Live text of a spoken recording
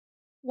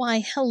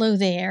Why, hello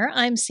there.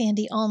 I'm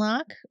Sandy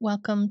Allnock.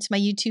 Welcome to my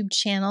YouTube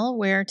channel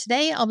where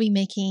today I'll be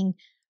making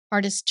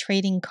artist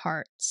trading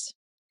cards.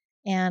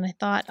 And I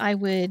thought I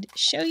would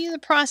show you the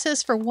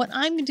process for what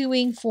I'm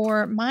doing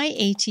for my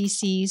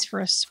ATCs for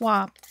a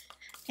swap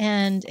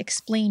and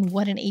explain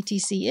what an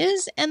ATC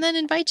is, and then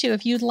invite you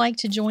if you'd like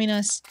to join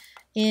us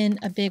in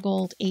a big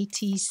old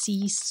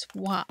ATC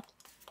swap.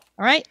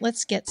 All right,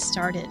 let's get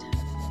started.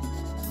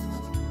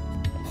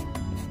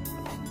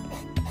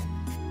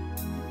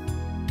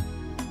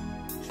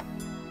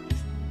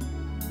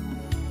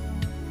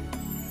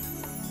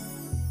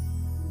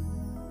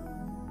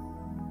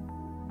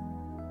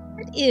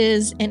 What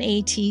is an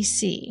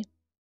ATC?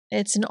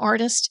 It's an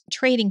artist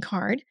trading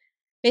card,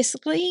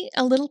 basically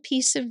a little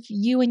piece of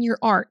you and your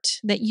art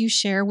that you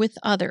share with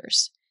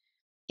others.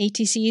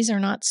 ATCs are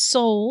not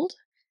sold,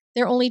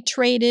 they're only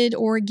traded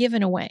or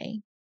given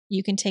away.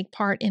 You can take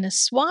part in a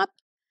swap,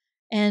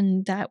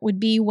 and that would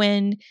be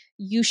when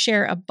you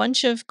share a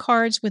bunch of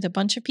cards with a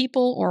bunch of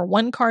people, or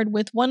one card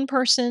with one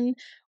person,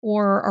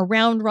 or a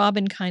round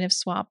robin kind of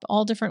swap.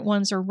 All different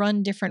ones are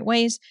run different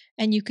ways,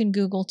 and you can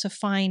Google to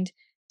find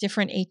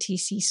different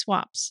ATC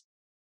swaps.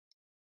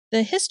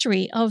 The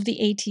history of the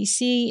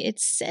ATC,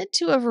 it's said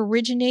to have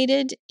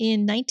originated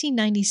in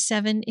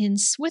 1997 in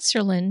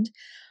Switzerland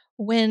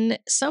when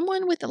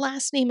someone with the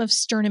last name of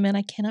Sternemann,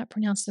 I cannot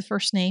pronounce the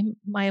first name,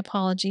 my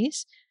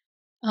apologies,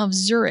 of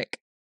Zurich,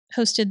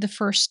 hosted the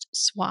first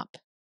swap.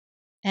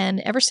 And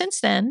ever since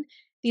then,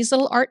 these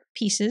little art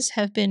pieces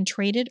have been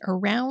traded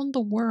around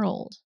the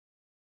world.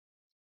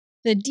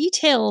 The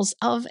details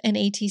of an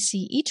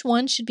ATC, each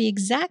one should be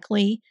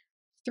exactly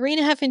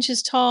 3.5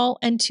 inches tall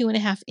and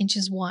 2.5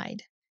 inches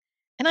wide.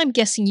 And I'm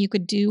guessing you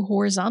could do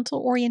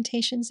horizontal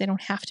orientations. They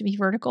don't have to be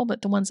vertical,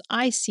 but the ones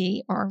I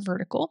see are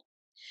vertical.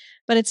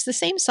 But it's the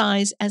same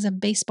size as a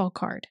baseball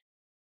card.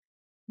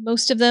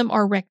 Most of them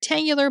are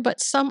rectangular,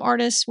 but some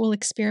artists will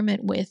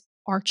experiment with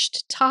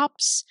arched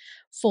tops,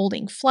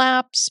 folding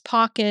flaps,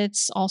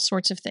 pockets, all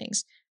sorts of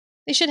things.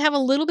 They should have a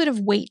little bit of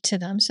weight to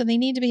them, so they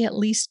need to be at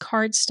least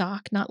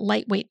cardstock, not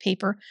lightweight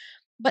paper,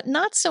 but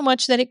not so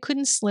much that it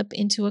couldn't slip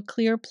into a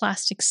clear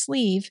plastic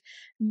sleeve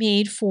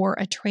made for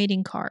a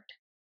trading card.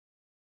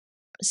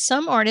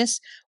 Some artists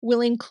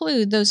will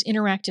include those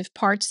interactive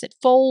parts that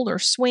fold or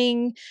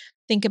swing.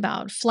 Think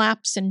about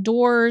flaps and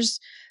doors,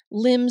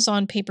 limbs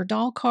on paper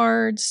doll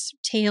cards,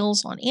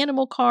 tails on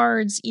animal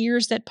cards,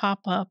 ears that pop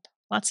up,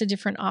 lots of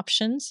different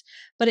options,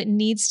 but it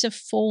needs to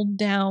fold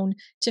down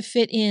to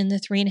fit in the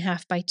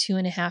 3.5 by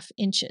 2.5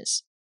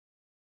 inches.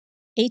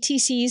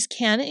 ATCs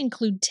can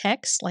include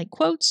text like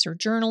quotes or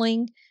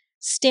journaling,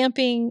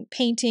 stamping,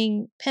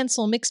 painting,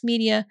 pencil, mixed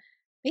media,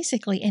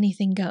 basically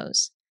anything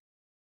goes.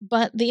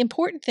 But the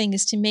important thing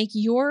is to make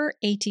your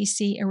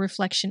ATC a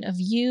reflection of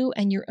you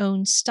and your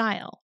own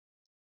style.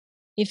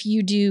 If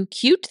you do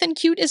cute, then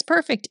cute is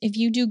perfect. If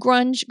you do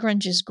grunge,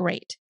 grunge is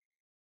great.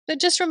 But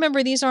just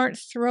remember, these aren't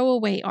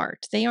throwaway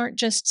art. They aren't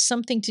just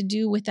something to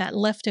do with that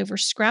leftover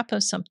scrap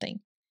of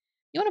something.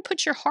 You want to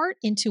put your heart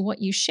into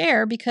what you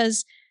share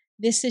because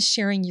this is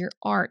sharing your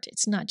art.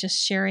 It's not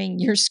just sharing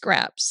your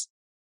scraps.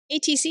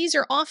 ATCs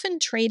are often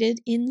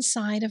traded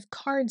inside of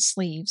card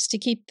sleeves to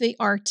keep the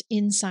art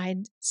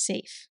inside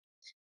safe.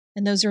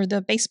 And those are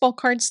the baseball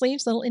card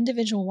sleeves, little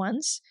individual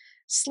ones.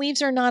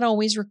 Sleeves are not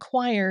always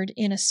required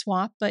in a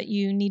swap, but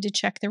you need to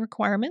check the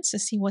requirements to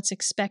see what's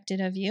expected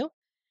of you.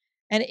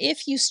 And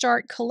if you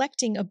start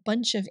collecting a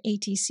bunch of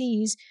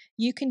ATCs,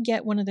 you can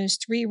get one of those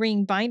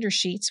 3-ring binder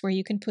sheets where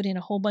you can put in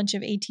a whole bunch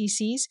of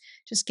ATCs.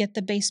 Just get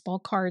the baseball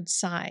card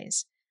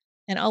size.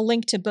 And I'll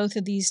link to both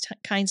of these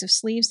kinds of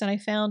sleeves that I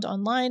found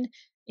online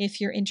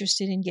if you're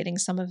interested in getting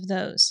some of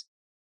those.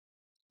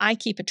 I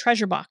keep a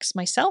treasure box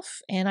myself,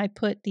 and I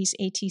put these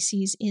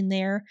ATCs in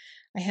there.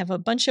 I have a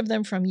bunch of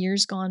them from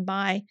years gone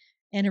by,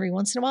 and every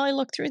once in a while I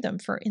look through them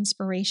for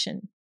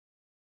inspiration.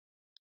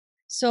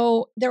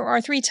 So there are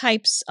 3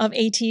 types of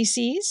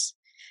ATCs.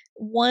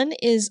 One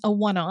is a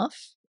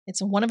one-off.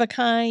 It's a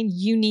one-of-a-kind,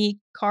 unique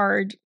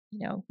card,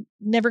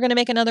 never going to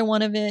make another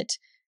one of it.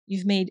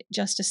 You've made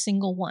just a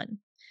single one.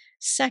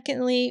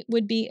 Secondly,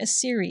 would be a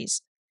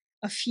series.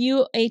 A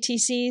few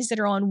ATCs that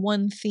are on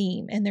one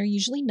theme, and they're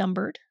usually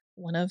numbered.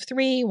 1 of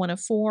 3, 1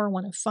 of 4,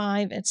 1 of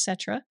 5,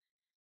 etc.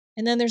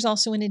 And then there's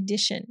also an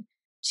edition,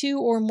 2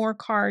 or more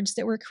cards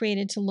that were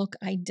created to look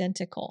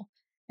identical.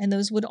 And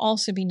those would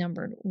also be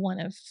numbered 1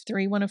 of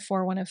 3, 1 of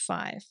 4, 1 of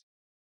 5.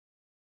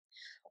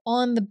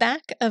 On the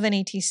back of an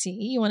ATC,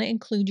 you want to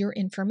include your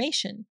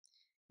information.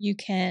 You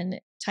can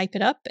type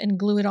it up and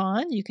glue it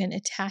on. You can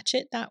attach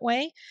it that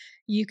way.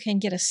 You can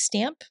get a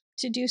stamp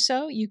to do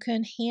so. You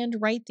can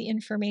handwrite the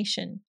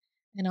information.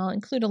 And I'll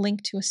include a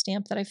link to a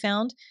stamp that I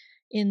found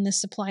in the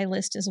supply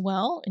list as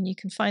well. And you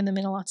can find them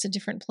in lots of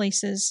different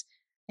places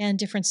and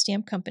different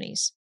stamp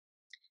companies.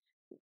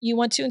 You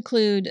want to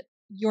include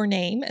your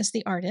name as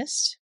the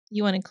artist.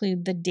 You want to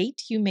include the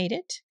date you made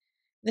it,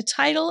 the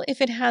title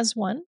if it has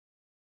one,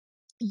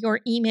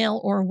 your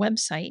email or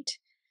website.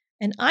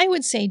 And I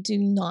would say do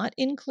not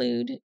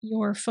include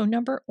your phone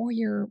number or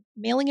your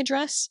mailing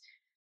address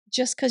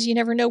just because you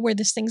never know where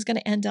this thing's going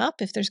to end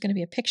up, if there's going to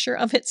be a picture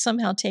of it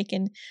somehow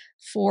taken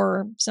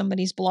for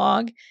somebody's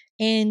blog,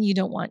 and you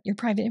don't want your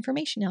private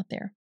information out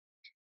there.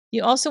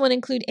 You also want to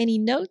include any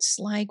notes,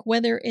 like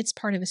whether it's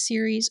part of a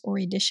series or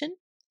edition.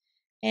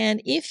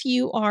 And if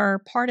you are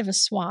part of a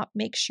swap,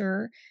 make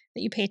sure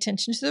that you pay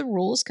attention to the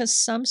rules, because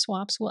some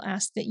swaps will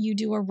ask that you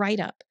do a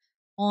write-up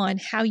on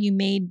how you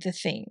made the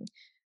thing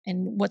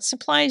and what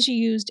supplies you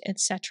used,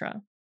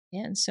 etc.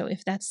 And so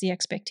if that's the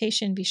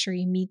expectation, be sure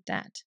you meet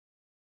that.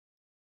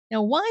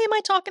 Now, why am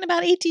I talking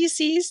about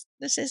ATCs?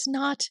 This is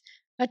not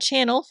a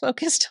channel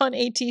focused on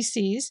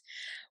ATCs.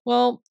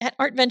 Well, at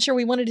Art Venture,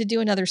 we wanted to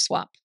do another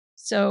swap.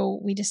 So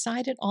we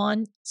decided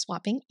on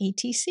swapping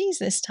ATCs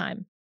this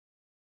time.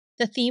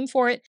 The theme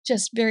for it,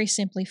 just very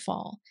simply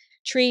fall.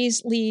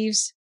 Trees,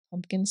 leaves,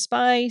 pumpkin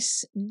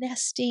spice,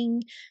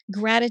 nesting,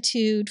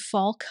 gratitude,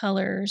 fall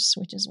colors,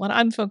 which is what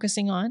I'm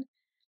focusing on.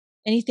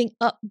 Anything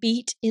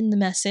upbeat in the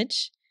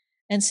message.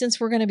 And since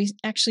we're going to be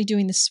actually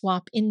doing the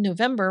swap in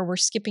November, we're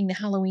skipping the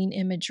Halloween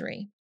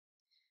imagery.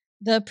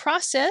 The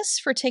process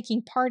for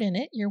taking part in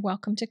it, you're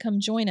welcome to come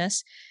join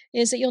us,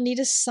 is that you'll need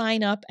to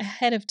sign up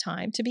ahead of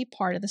time to be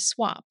part of the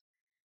swap.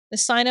 The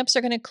signups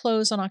are going to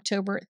close on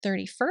October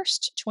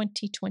 31st,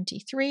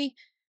 2023.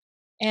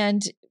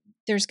 And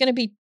there's going to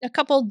be a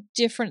couple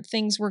different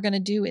things we're going to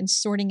do in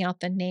sorting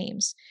out the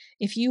names.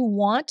 If you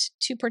want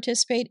to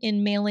participate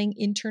in mailing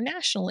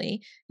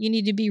internationally, you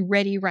need to be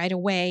ready right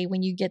away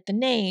when you get the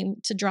name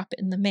to drop it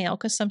in the mail,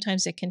 because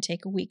sometimes it can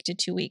take a week to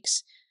 2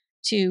 weeks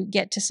to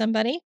get to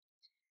somebody.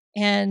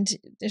 And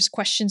there's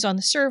questions on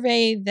the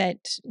survey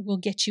that will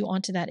get you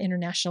onto that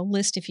international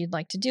list if you'd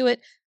like to do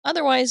it.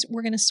 Otherwise,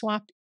 we're going to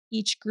swap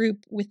each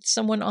group with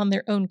someone on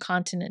their own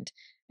continent,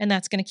 and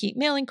that's going to keep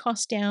mailing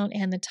costs down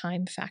and the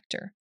time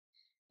factor.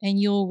 And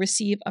you'll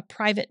receive a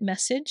private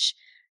message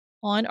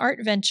on Art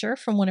Venture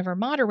from one of our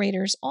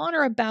moderators on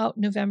or about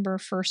November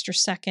 1st or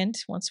 2nd,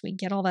 once we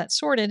get all that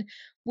sorted,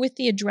 with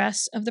the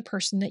address of the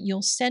person that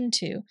you'll send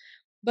to.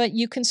 But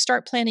you can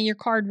start planning your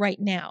card right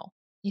now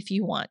if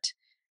you want.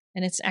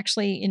 And it's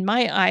actually, in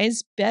my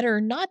eyes, better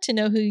not to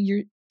know who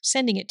you're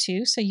sending it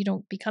to, so you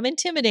don't become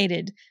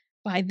intimidated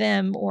by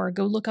them or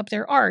go look up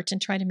their art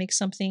and try to make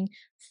something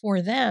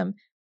for them.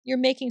 You're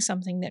making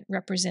something that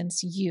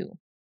represents you.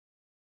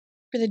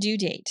 For the due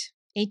date,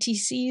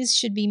 ATCs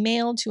should be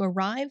mailed to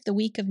arrive the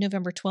week of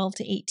November 12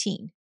 to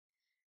 18.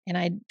 And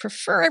I'd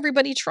prefer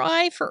everybody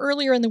try for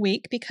earlier in the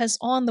week, because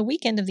on the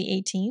weekend of the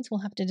 18th,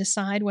 we'll have to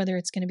decide whether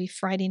it's going to be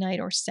Friday night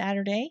or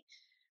Saturday.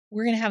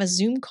 We're going to have a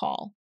Zoom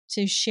call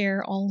to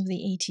share all of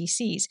the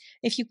ATCs.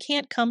 If you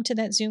can't come to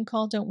that Zoom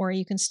call, don't worry,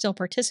 you can still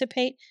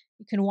participate.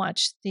 You can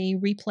watch the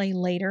replay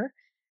later,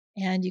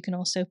 and you can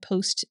also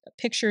post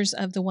pictures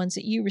of the ones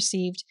that you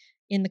received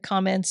in the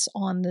comments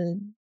on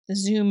the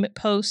Zoom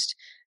post,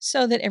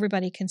 so that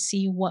everybody can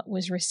see what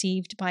was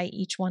received by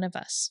each one of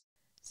us.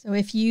 So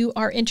if you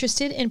are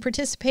interested in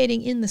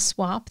participating in the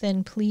swap,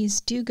 then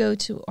please do go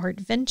to Art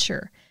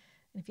Venture.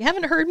 If you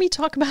haven't heard me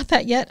talk about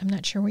that yet, I'm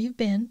not sure where you've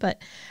been,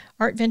 but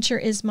Art Venture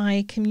is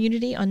my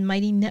community on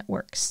Mighty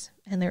Networks,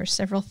 and there are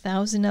several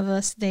thousand of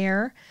us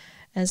there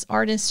as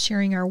artists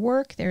sharing our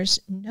work. There's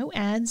no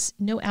ads,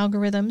 no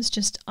algorithms,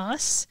 just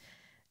us,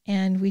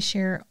 and we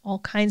share all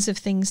kinds of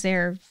things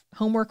there,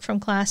 homework from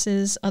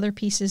classes, other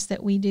pieces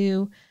that we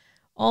do,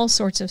 all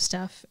sorts of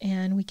stuff,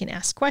 and we can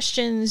ask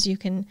questions. You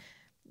can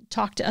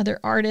talk to other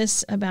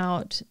artists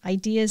about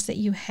ideas that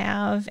you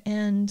have,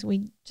 and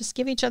we just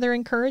give each other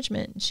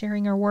encouragement,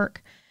 sharing our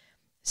work.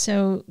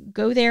 So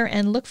go there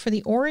and look for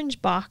the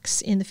orange box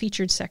in the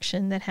featured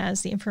section that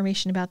has the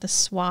information about the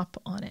swap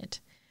on it.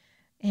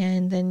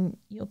 And then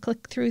you'll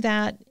click through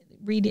that,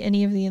 read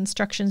any of the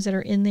instructions that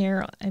are in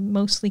there. I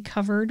mostly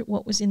covered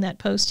what was in that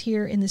post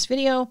here in this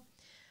video.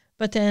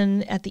 But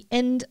then at the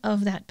end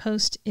of that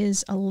post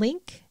is a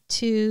link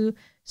to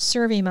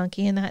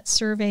SurveyMonkey, and that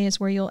survey is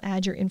where you'll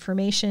add your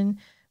information,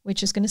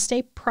 which is going to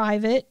stay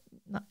private.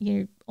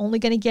 You're only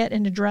going to get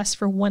an address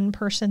for one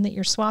person that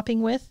you're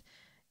swapping with,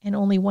 and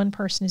only one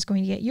person is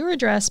going to get your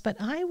address, but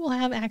I will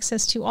have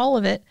access to all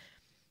of it,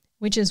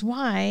 which is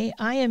why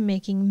I am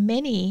making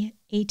many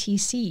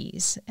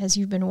ATCs, as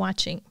you've been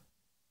watching.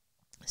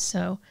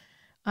 So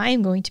I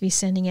am going to be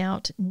sending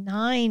out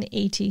 9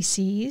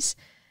 ATCs,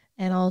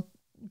 and I'll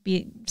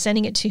be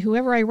sending it to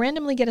whoever I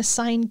randomly get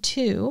assigned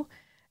to,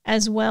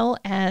 as well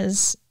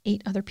as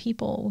 8 other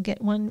people will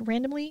get one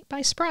randomly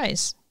by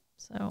surprise.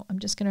 So I'm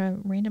just going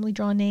to randomly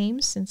draw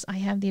names since I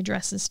have the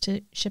addresses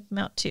to ship them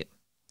out to.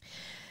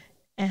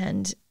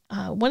 And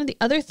one of the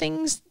other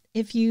things,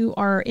 if you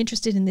are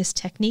interested in this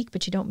technique,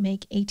 but you don't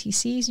make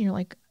ATCs, and you're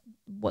like,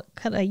 what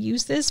could I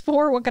use this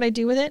for? What could I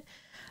do with it?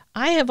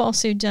 I have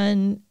also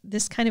done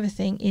this kind of a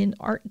thing in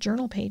art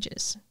journal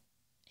pages.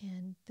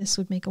 And this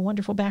would make a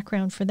wonderful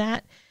background for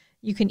that.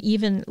 You can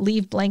even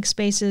leave blank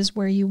spaces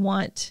where you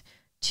want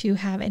to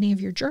have any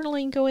of your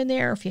journaling go in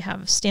there. If you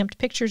have stamped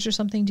pictures or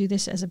something, do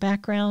this as a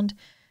background.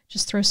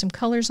 Just throw some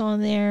colors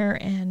on there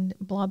and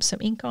blob some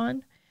ink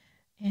on,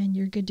 and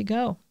you're good to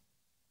go.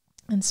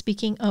 And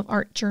speaking of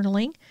art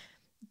journaling,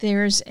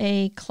 there's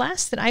a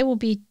class that I will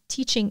be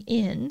teaching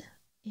in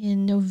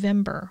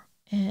November,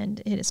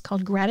 and it is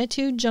called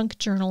Gratitude Junk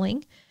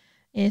Journaling.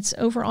 It's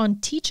over on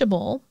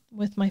Teachable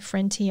with my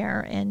friend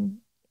Tiara, and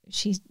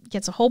she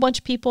gets a whole bunch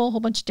of people, a whole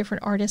bunch of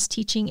different artists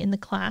teaching in the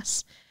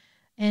class.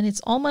 And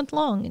it's all month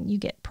long, and you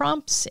get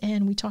prompts,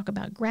 and we talk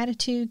about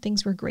gratitude,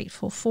 things we're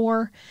grateful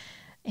for,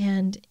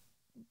 and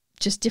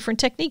just different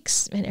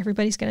techniques. And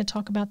everybody's going to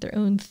talk about their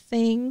own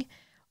thing,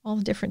 all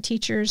the different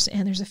teachers.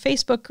 And there's a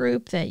Facebook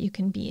group that you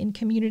can be in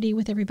community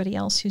with everybody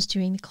else who's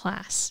doing the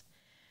class.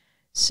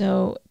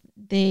 So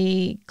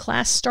the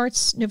class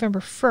starts November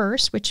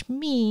 1st, which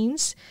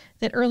means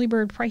that early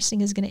bird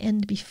pricing is going to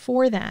end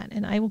before that.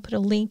 And I will put a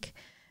link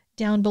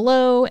down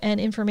below and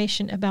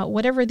information about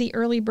whatever the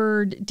early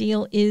bird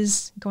deal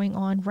is going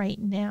on right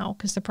now,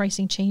 because the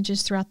pricing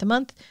changes throughout the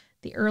month.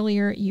 The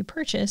earlier you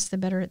purchase, the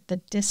better the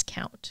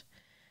discount.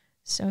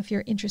 So if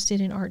you're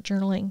interested in art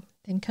journaling,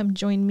 then come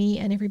join me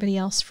and everybody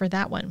else for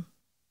that one.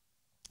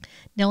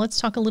 Now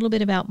let's talk a little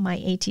bit about my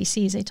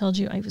ATCs. I told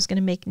you I was going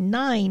to make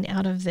 9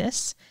 out of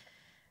this.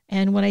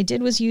 And what I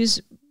did was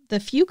use the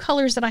few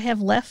colors that I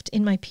have left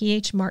in my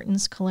P.H.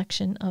 Martin's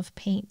collection of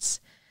paints.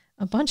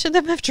 A bunch of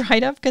them have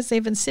dried up because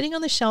they've been sitting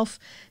on the shelf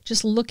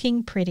just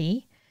looking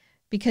pretty,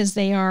 because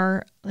they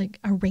are like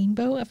a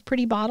rainbow of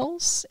pretty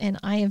bottles, and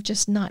I have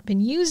just not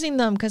been using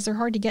them because they're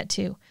hard to get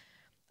to.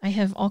 I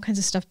have all kinds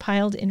of stuff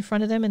piled in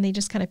front of them, and they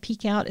just kind of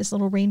peek out as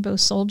little rainbow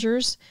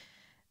soldiers.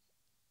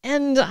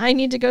 And I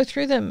need to go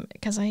through them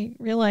because I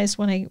realized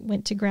when I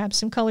went to grab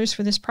some colors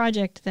for this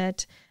project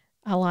that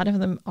a lot of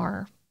them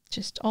are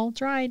just all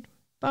dried.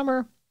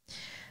 Bummer.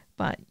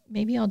 But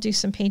maybe I'll do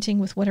some painting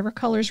with whatever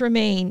colors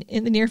remain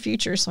in the near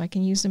future so I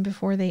can use them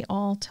before they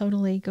all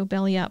totally go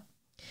belly up.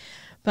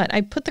 But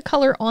I put the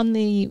color on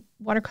the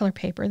watercolor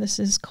paper. This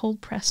is cold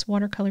press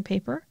watercolor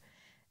paper,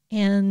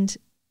 and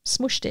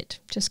smooshed it,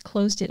 just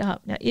closed it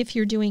up. Now, if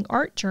you're doing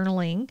art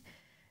journaling,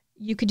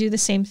 you could do the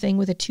same thing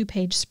with a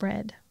 2-page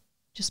spread.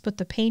 Just put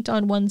the paint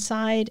on one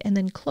side and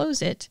then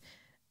close it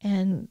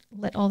and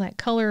let all that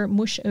color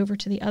mush over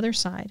to the other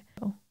side.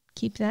 So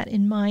keep that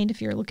in mind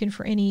if you're looking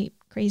for any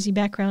crazy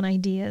background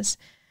ideas,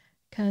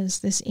 because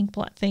this ink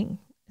blot thing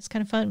is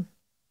kind of fun.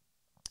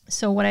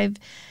 So what I've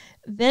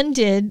then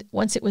did,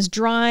 once it was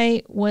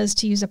dry, was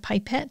to use a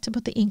pipette to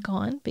put the ink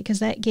on, because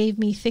that gave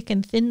me thick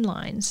and thin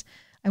lines.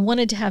 I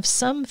wanted to have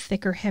some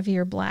thicker,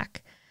 heavier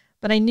black,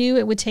 but I knew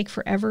it would take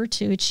forever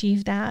to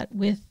achieve that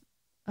with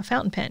a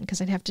fountain pen,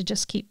 because I'd have to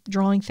just keep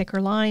drawing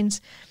thicker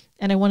lines,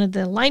 and I wanted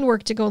the line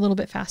work to go a little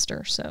bit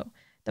faster. So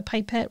the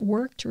pipette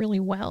worked really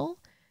well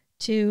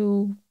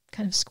to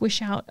kind of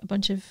squish out a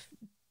bunch of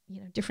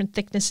different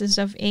thicknesses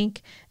of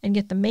ink and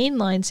get the main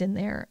lines in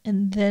there.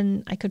 And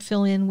then I could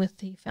fill in with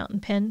the fountain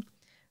pen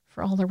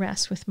for all the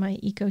rest with my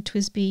Eco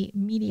TWSBI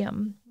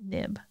medium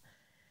nib.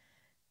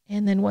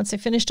 And then once I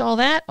finished all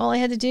that, all I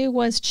had to do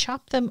was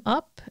chop them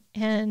up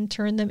and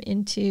turn them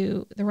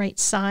into the right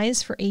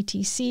size for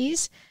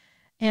ATCs.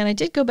 And I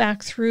did go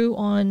back through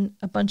on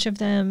a bunch of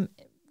them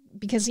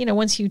because,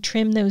 once you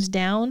trim those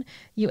down,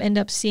 you end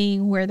up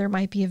seeing where there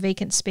might be a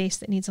vacant space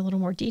that needs a little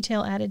more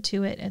detail added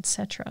to it,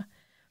 etc.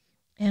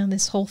 And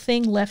this whole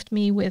thing left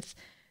me with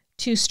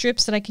 2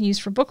 strips that I can use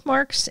for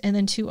bookmarks, and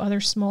then 2 other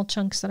small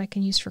chunks that I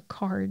can use for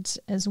cards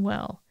as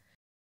well.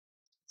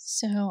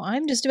 So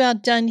I'm just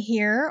about done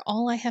here.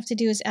 All I have to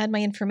do is add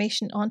my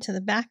information onto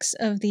the backs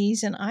of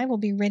these, and I will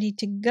be ready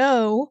to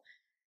go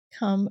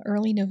come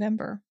early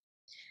November.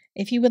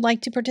 If you would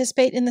like to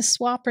participate in the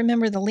swap,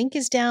 remember the link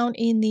is down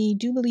in the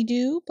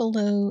doobly-doo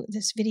below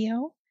this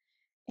video.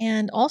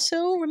 And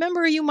also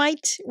remember, you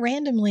might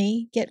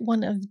randomly get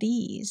one of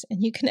these,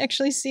 and you can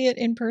actually see it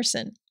in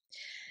person.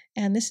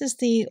 And this is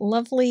the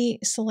lovely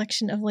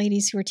selection of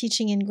ladies who are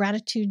teaching in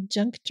Gratitude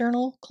Junk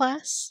Journal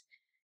class.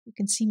 You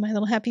can see my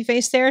little happy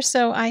face there,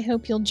 so I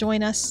hope you'll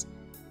join us.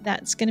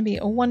 That's going to be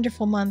a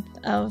wonderful month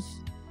of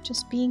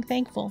just being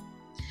thankful.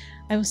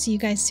 I will see you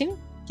guys soon.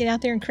 Get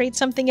out there and create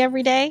something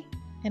every day,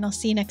 and I'll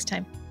see you next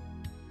time.